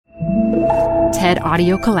TED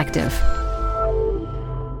Audio Collective.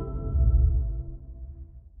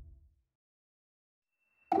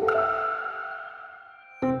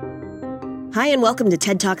 Hi, and welcome to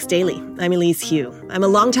TED Talks Daily. I'm Elise Hu. I'm a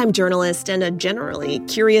longtime journalist and a generally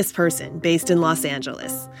curious person based in Los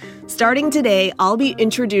Angeles. Starting today, I'll be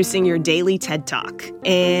introducing your daily TED Talk.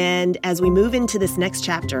 And as we move into this next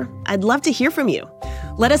chapter, I'd love to hear from you.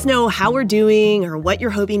 Let us know how we're doing or what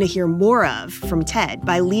you're hoping to hear more of from TED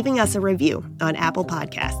by leaving us a review on Apple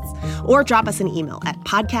Podcasts or drop us an email at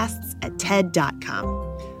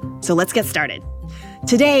podcasts@ted.com. So let's get started.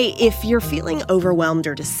 Today, if you're feeling overwhelmed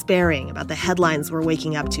or despairing about the headlines we're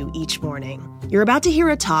waking up to each morning, you're about to hear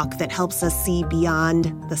a talk that helps us see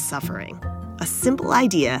beyond the suffering. A simple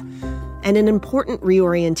idea and an important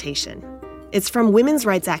reorientation. It's from women's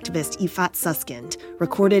rights activist Yifat Susskind,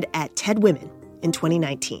 recorded at TED Women in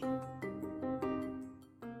 2019.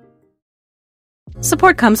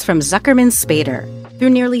 Support comes from Zuckerman Spader.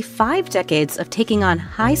 Through nearly 5 decades of taking on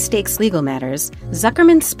high-stakes legal matters,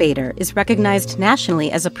 Zuckerman Spader is recognized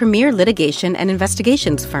nationally as a premier litigation and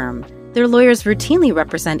investigations firm. Their lawyers routinely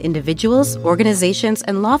represent individuals, organizations,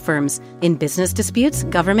 and law firms in business disputes,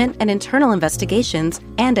 government and internal investigations,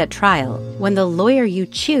 and at trial, when the lawyer you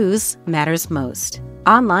choose matters most.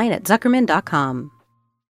 Online at Zuckerman.com.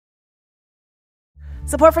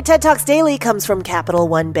 Support for TED Talks Daily comes from Capital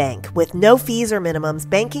One Bank. With no fees or minimums,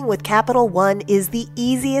 banking with Capital One is the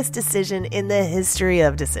easiest decision in the history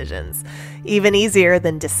of decisions. Even easier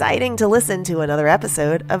than deciding to listen to another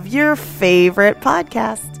episode of your favorite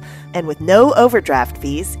podcast. And with no overdraft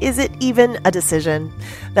fees, is it even a decision?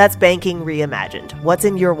 That's banking reimagined. What's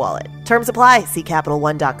in your wallet? Terms apply. See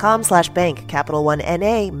CapitalOne.com/bank. Capital One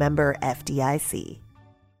N.A. member FDIC.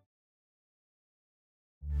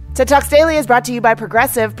 TED Talks Daily is brought to you by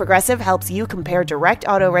Progressive. Progressive helps you compare direct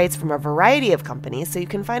auto rates from a variety of companies so you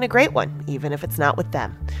can find a great one, even if it's not with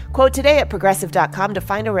them. Quote today at Progressive.com to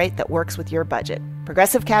find a rate that works with your budget.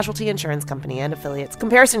 Progressive Casualty Insurance Company and Affiliates.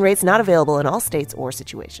 Comparison rates not available in all states or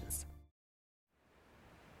situations.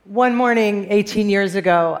 One morning, 18 years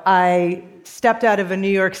ago, I stepped out of a New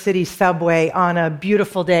York City subway on a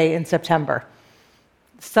beautiful day in September.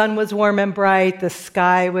 The sun was warm and bright. The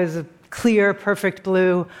sky was clear, perfect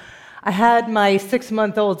blue. I had my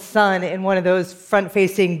 6-month-old son in one of those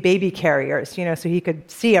front-facing baby carriers, so he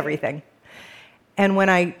could see everything. And when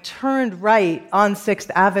I turned right on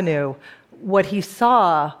 6th Avenue, what he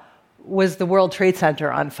saw was the World Trade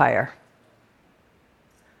Center on fire.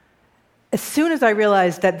 As soon as I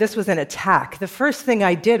realized that this was an attack, the first thing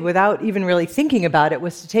I did, without even really thinking about it,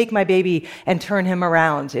 was to take my baby and turn him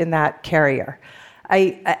around in that carrier.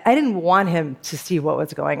 I didn't want him to see what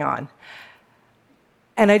was going on.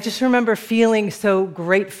 And I just remember feeling so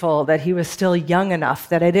grateful that he was still young enough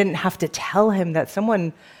that I didn't have to tell him that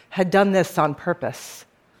someone had done this on purpose.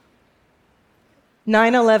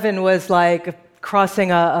 9/11 was like crossing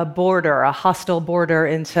a border, a hostile border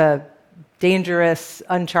into dangerous,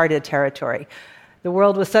 uncharted territory. The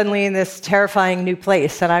world was suddenly in this terrifying new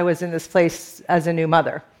place, and I was in this place as a new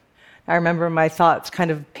mother. I remember my thoughts kind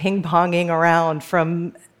of ping-ponging around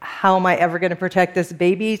from how am I ever going to protect this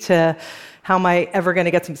baby to how am I ever going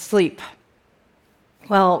to get some sleep?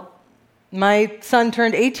 Well, my son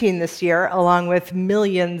turned 18 this year, along with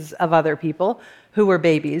millions of other people who were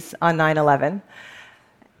babies on 9/11.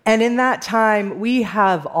 And in that time, we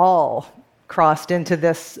have all crossed into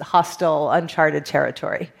this hostile, uncharted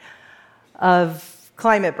territory of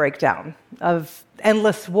climate breakdown, of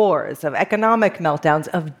endless wars, of economic meltdowns,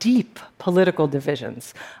 of deep political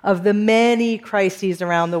divisions, of the many crises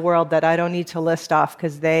around the world that I don't need to list off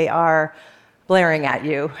because they are blaring at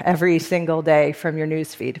you every single day from your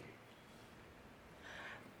newsfeed.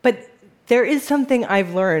 But there is something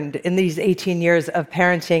I've learned in these 18 years of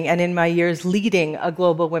parenting and in my years leading a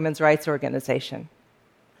global women's rights organization.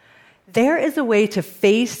 There is a way to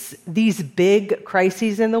face these big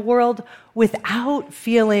crises in the world without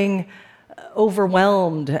feeling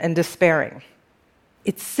overwhelmed and despairing.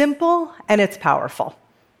 It's simple and it's powerful.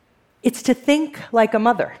 It's to think like a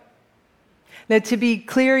mother. Now, to be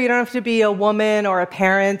clear, you don't have to be a woman or a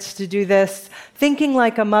parent to do this. Thinking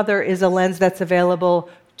like a mother is a lens that's available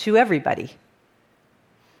to everybody.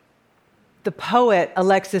 The poet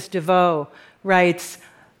Alexis DeVoe writes,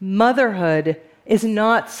 "Motherhood is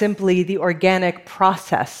not simply the organic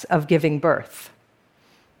process of giving birth.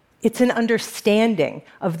 It's an understanding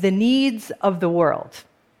of the needs of the world."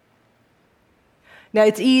 Now,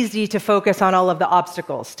 it's easy to focus on all of the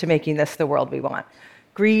obstacles to making this the world we want.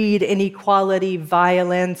 Greed, inequality,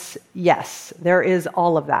 violence, yes, there is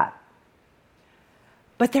all of that.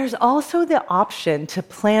 But there's also the option to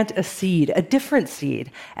plant a seed, a different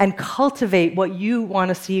seed, and cultivate what you want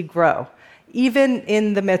to see grow, even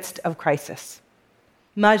in the midst of crisis.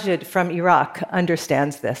 Majid from Iraq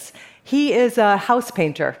understands this. He is a house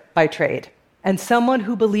painter by trade and someone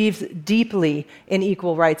who believes deeply in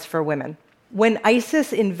equal rights for women. When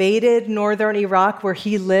ISIS invaded northern Iraq, where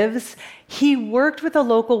he lives, he worked with a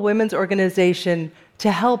local women's organization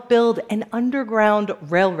to help build an underground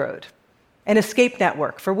railroad, an escape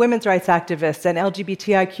network for women's rights activists and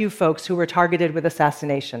LGBTIQ folks who were targeted with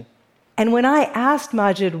assassination. And when I asked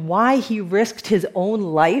Majid why he risked his own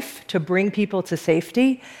life to bring people to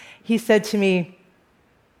safety, he said to me,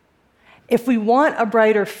 "If we want a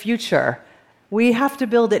brighter future, we have to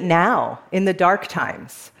build it now in the dark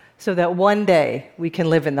times so that one day we can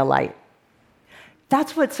live in the light."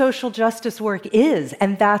 That's what social justice work is,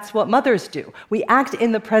 and that's what mothers do. We act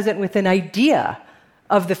in the present with an idea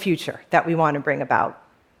of the future that we want to bring about.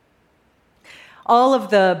 All of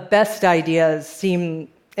the best ideas seem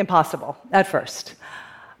impossible at first.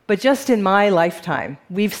 But just in my lifetime,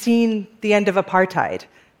 we've seen the end of apartheid,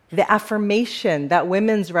 the affirmation that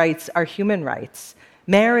women's rights are human rights,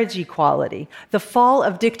 marriage equality, the fall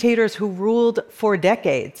of dictators who ruled for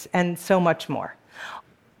decades, and so much more.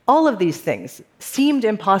 All of these things seemed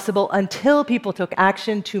impossible until people took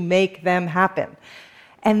action to make them happen.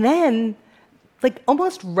 And then,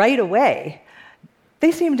 almost right away,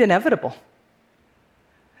 they seemed inevitable.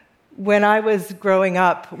 When I was growing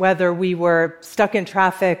up, whether we were stuck in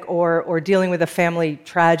traffic or dealing with a family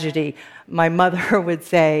tragedy, my mother would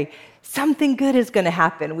say, "Something good is going to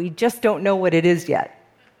happen. We just don't know what it is yet."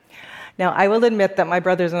 Now, I will admit that my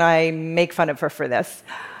brothers and I make fun of her for this,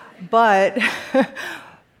 but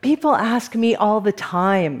people ask me all the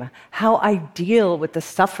time how I deal with the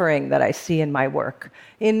suffering that I see in my work,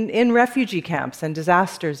 in refugee camps and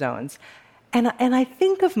disaster zones. And I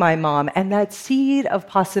think of my mom and that seed of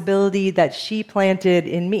possibility that she planted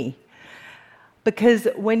in me. Because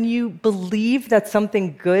when you believe that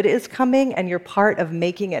something good is coming and you're part of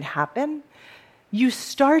making it happen, you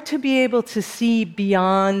start to be able to see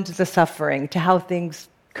beyond the suffering to how things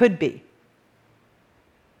could be.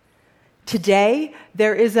 Today,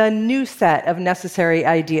 there is a new set of necessary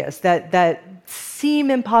ideas that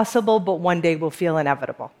seem impossible, but one day will feel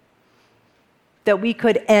inevitable. That we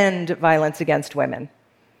could end violence against women,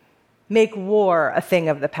 make war a thing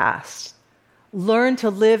of the past, learn to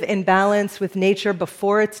live in balance with nature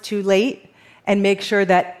before it's too late, and make sure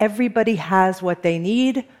that everybody has what they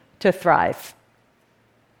need to thrive.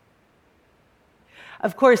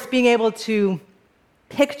 Of course, being able to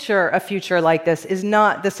picture a future like this is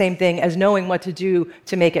not the same thing as knowing what to do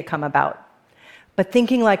to make it come about. But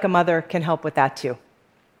thinking like a mother can help with that too.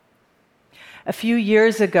 A few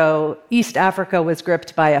years ago, East Africa was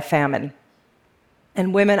gripped by a famine.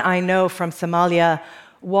 And women I know from Somalia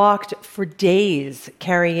walked for days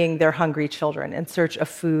carrying their hungry children in search of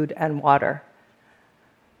food and water.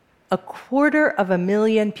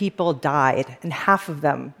 250,000 people died, and half of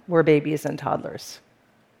them were babies and toddlers.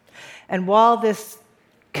 And while this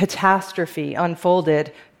catastrophe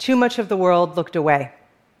unfolded, too much of the world looked away.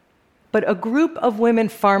 But a group of women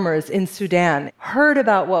farmers in Sudan heard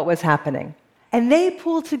about what was happening. And they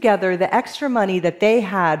pooled together the extra money that they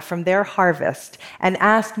had from their harvest and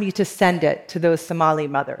asked me to send it to those Somali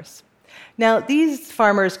mothers. Now, these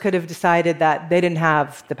farmers could have decided that they didn't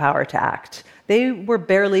have the power to act. They were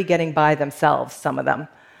barely getting by themselves, some of them.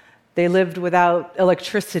 They lived without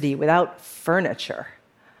electricity, without furniture.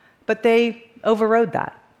 But they overrode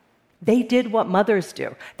that. They did what mothers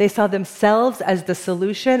do. They saw themselves as the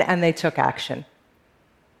solution, and they took action.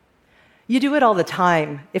 You do it all the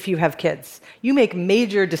time if you have kids. You make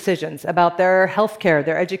major decisions about their healthcare,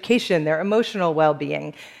 their education, their emotional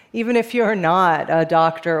well-being, even if you're not a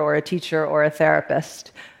doctor or a teacher or a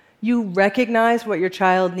therapist. You recognize what your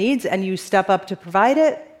child needs and you step up to provide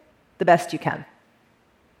it the best you can.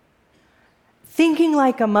 Thinking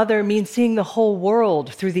like a mother means seeing the whole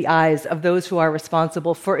world through the eyes of those who are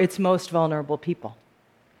responsible for its most vulnerable people.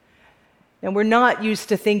 And we're not used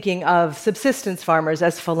to thinking of subsistence farmers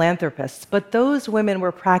as philanthropists, but those women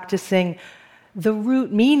were practicing the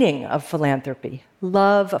root meaning of philanthropy,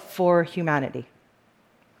 love for humanity.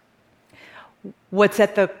 What's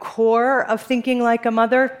at the core of thinking like a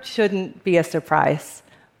mother shouldn't be a surprise.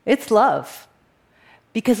 It's love.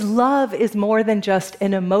 Because love is more than just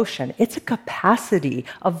an emotion. It's a capacity,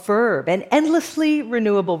 a verb, an endlessly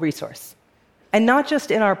renewable resource. And not just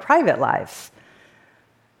in our private lives.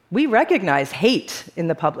 We recognize hate in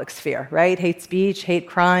the public sphere, right? Hate speech, hate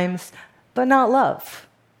crimes, but not love.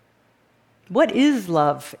 What is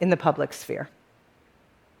love in the public sphere?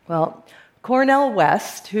 Well, Cornel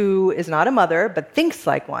West, who is not a mother but thinks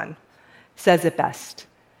like one, says it best.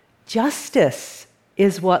 Justice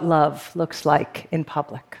is what love looks like in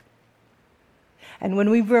public. And when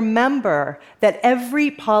we remember that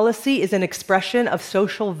every policy is an expression of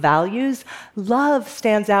social values, love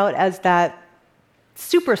stands out as that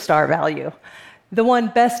superstar value, the one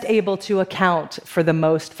best able to account for the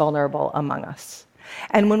most vulnerable among us.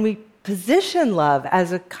 And when we position love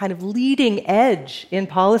as a kind of leading edge in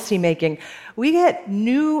policymaking, we get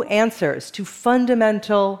new answers to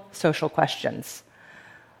fundamental social questions,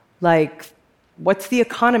 like, what's the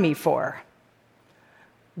economy for?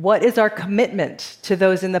 What is our commitment to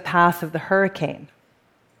those in the path of the hurricane?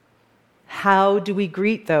 How do we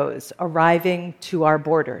greet those arriving to our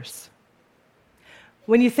borders?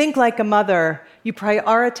 When you think like a mother, you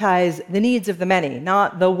prioritize the needs of the many,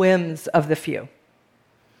 not the whims of the few.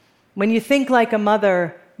 When you think like a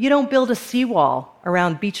mother, you don't build a seawall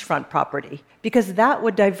around beachfront property, because that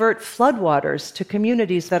would divert floodwaters to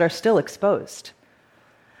communities that are still exposed.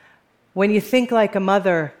 When you think like a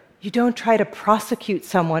mother, you don't try to prosecute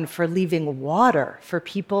someone for leaving water for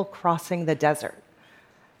people crossing the desert.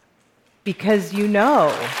 Because you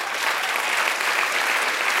know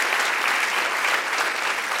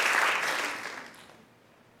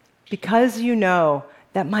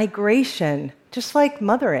that migration, just like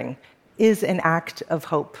mothering, is an act of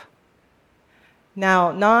hope.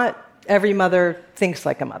 Now, not every mother thinks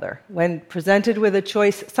like a mother. When presented with a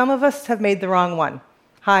choice, some of us have made the wrong one,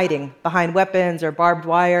 hiding behind weapons or barbed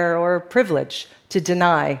wire or privilege to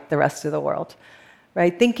deny the rest of the world,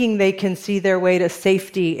 right? Thinking they can see their way to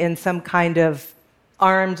safety in some kind of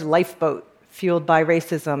armed lifeboat fueled by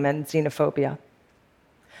racism and xenophobia.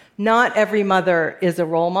 Not every mother is a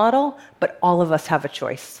role model, but all of us have a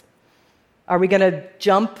choice. Are we going to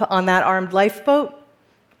jump on that armed lifeboat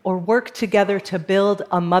or work together to build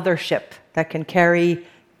a mothership that can carry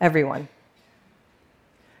everyone?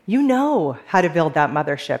 You know how to build that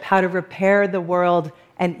mothership, how to repair the world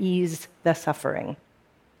and ease the suffering.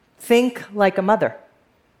 Think like a mother.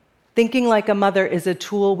 Thinking like a mother is a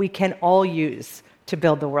tool we can all use to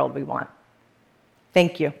build the world we want.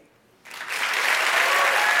 Thank you.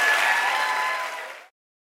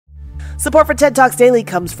 Support for TED Talks Daily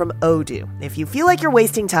comes from Odoo. If you feel like you're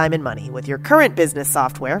wasting time and money with your current business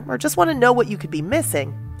software, or just want to know what you could be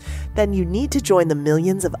missing, then you need to join the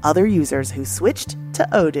millions of other users who switched to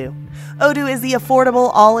Odoo. Odoo is the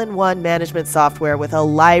affordable all-in-one management software with a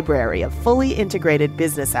library of fully integrated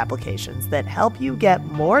business applications that help you get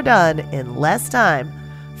more done in less time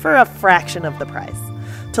for a fraction of the price.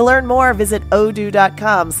 To learn more, visit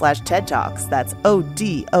odoo.com/TED Talks. That's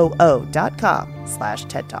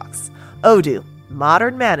ODOO.com/TED Talks. Odoo,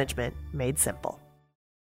 modern management made simple.